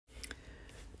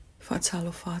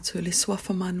Faatalo fatu le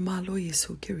swafa man malo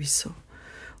Iesu Keriso.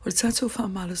 O le tatau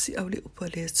faamalosiau le upu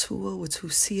le atua o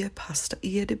tusia pasta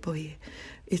I de boye.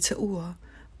 Ita ua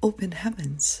open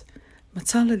heavens.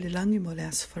 Matala le langi mo le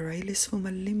as FARAILE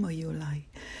sfumalima IULAI.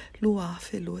 Lua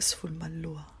afe lua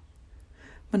sfulmalua.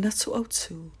 Manatu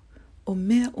Autu. O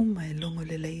Mea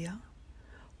Logoleleia.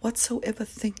 Whatsoever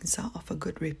things are of a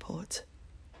good report.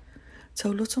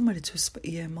 Tauloto I le Tusi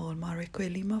Paia mo Mareko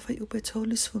faaiuga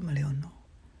sfumaleono.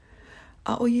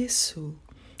 A o Iesu,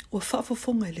 ua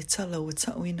faafofoga I le tala ua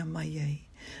uina mai ai,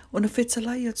 ona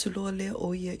fetalai atu loa lea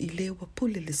o ia I lea ua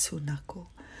pule le sunako,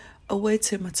 aua e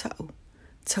te matau,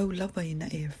 tau lava ina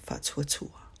e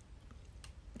faatuatua.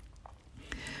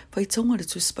 Faitauga le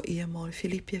Tusi Paia mo le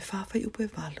Filipi e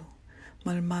faafaiuga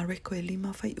ma le Mareko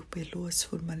faaiuga lua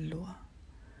sfulmalua.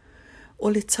 O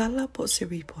le tala po se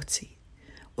ripoti,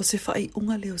 o se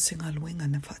faaiuga leo se galuega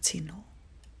na faatino.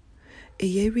 E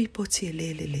iei ripoti e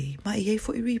lelei, ma iei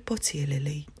fo I ripoti e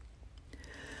lelei.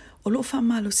 O lo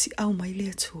faamalosiau mai le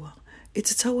atua, e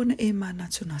tatau ana e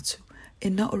manatu e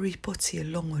na o ripoti e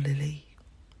Logoleleia.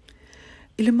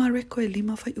 I le Mareko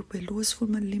faaiuga lua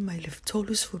sfulmalima I le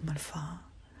tolu sfulmalfa.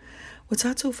 O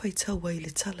tatou Faitauga I le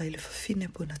tala I le fafine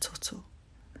puna toto.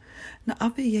 Na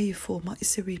ave iei e fōma I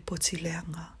se ripoti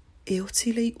leanga, e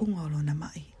oti le I ungolo na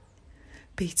mai.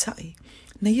 Peitai,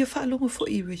 na ia faalongo fo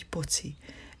I ripoti,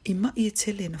 I mai e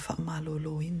tele na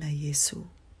faamaloloina Iesu.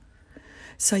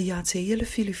 Sa ia te ia le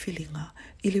filifilinga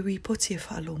I le ripoti e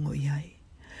faalongo iai.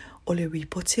 O le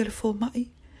ripoti e le fōmai,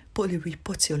 po le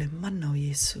ripoti o le mana o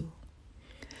Iesu.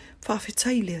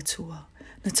 Faafetai I le Atua,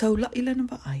 na taula'i lana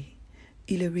vaai,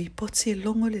 I le ripoti e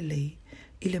logolelei,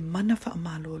 I le mana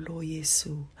faamalolo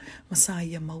Iesu, ma sa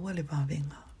ia maua le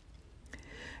vavenga.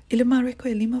 I le Mareko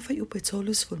faaiuga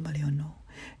tolu sfulmaleono,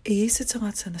 e se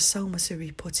tangata na sauma se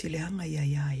ripoti leanga ia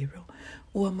iairo,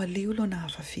 ua maliulo na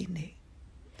afafine.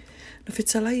 Na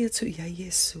fetalai atu ia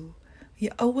Iesu,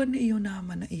 ia awan I ona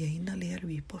amana ia ina lea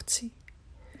ripoti.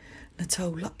 Na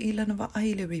taula'i lana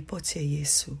vaai le ripoti a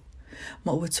Iesu,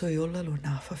 ma ua toi ola lo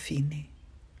na afafine.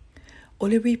 O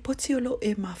le ripoti o lo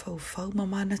e mafaufau ma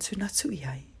manatu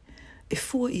iai, e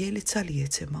fua I le tali e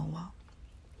te maua.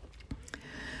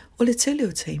 O le tele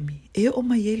o teimi, e o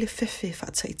mai e le fefe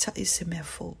faata'ita'i se mea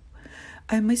fō.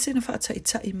 Ai mai se na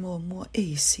faata'ita'i mua e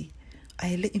isi,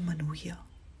 ai le imanuia.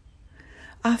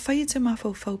 A whai e te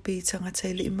mafaufau pe I tangata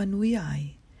e le imanuia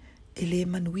ai, e le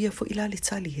imanuia fo ila le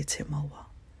tali e te maua.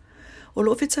 O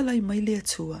lo fetalai mai le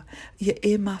atua, ia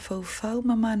e mafaufau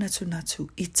ma manatu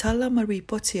I tala ma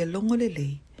ripoti e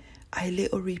logolelei, ai le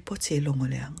o ripoti e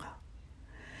logoleanga.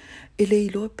 E le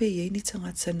iloa pe iei ni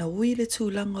tangata na ui le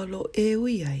tūlanga lo e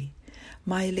ui ai,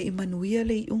 ma e le imanuia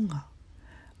le iunga.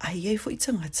 Ai ei fo I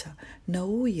tangata na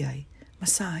ui ai, ma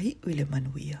sa I ui le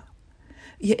manuia.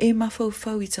 Ia e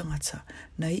mafaufau I tangata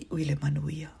na I ui le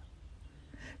manuia.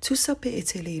 Tusa pe e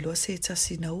te le iloa se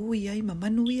tasi na ui ai ma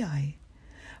manuia ai,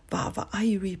 va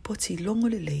ai ripoti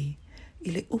logolelei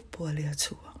I le upu le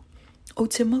atua. O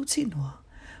te mauti noa,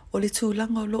 o le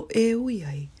tūlanga lo e ui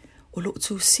ai, o lo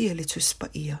tusia le Tusi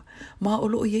Paia, ma o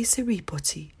lo iei se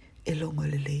ripoti e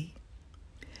logolelei.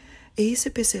 E ise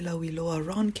pese lau I loa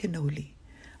Ron Kenoly,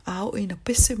 a o ina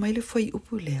pese mai le fai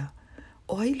upu lea,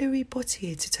 o ai le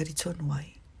ripoti e te taritonu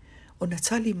ai. O na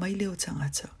tali mai le o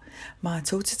tangata, ma a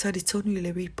tau te taritonu I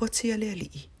le ripoti a le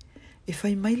ali'i. E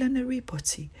fai mai lana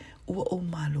ripoti, ua o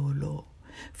malolo.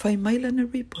 Fai mai lana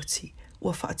ripoti,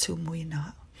 ua faatu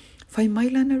muina. Fai mai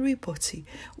lana ripoti,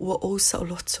 ua o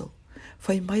Tauloto.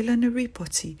 Fai mai lana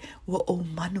ripoti, ua o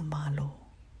manu malo.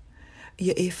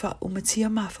 Ia e fa umatia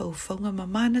mafaufaunga ma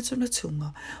manatu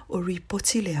o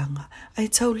ripoti leanga, ai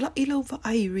taula'i lau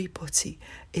vaai ripoti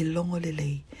e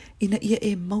logolelei, ina ia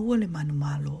e maua le manu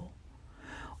malo.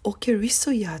 O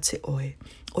Keriso ia te oe,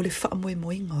 o le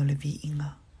faamoemoinga o le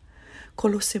viinga.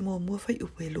 Kolo se mua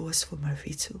faaiuga lua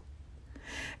sfulmalfitu.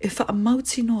 E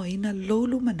faamauti noa ina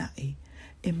lolu manai,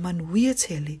 e manuia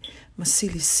tele ma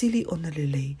sili ona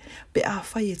lelei, pe a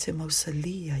fai e te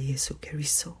mausalia Iesu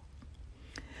Keriso.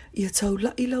 Ia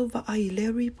taula'i lau vaai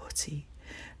le ripoti,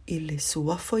 I le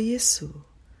suafo Iesu.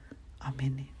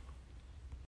 Amene.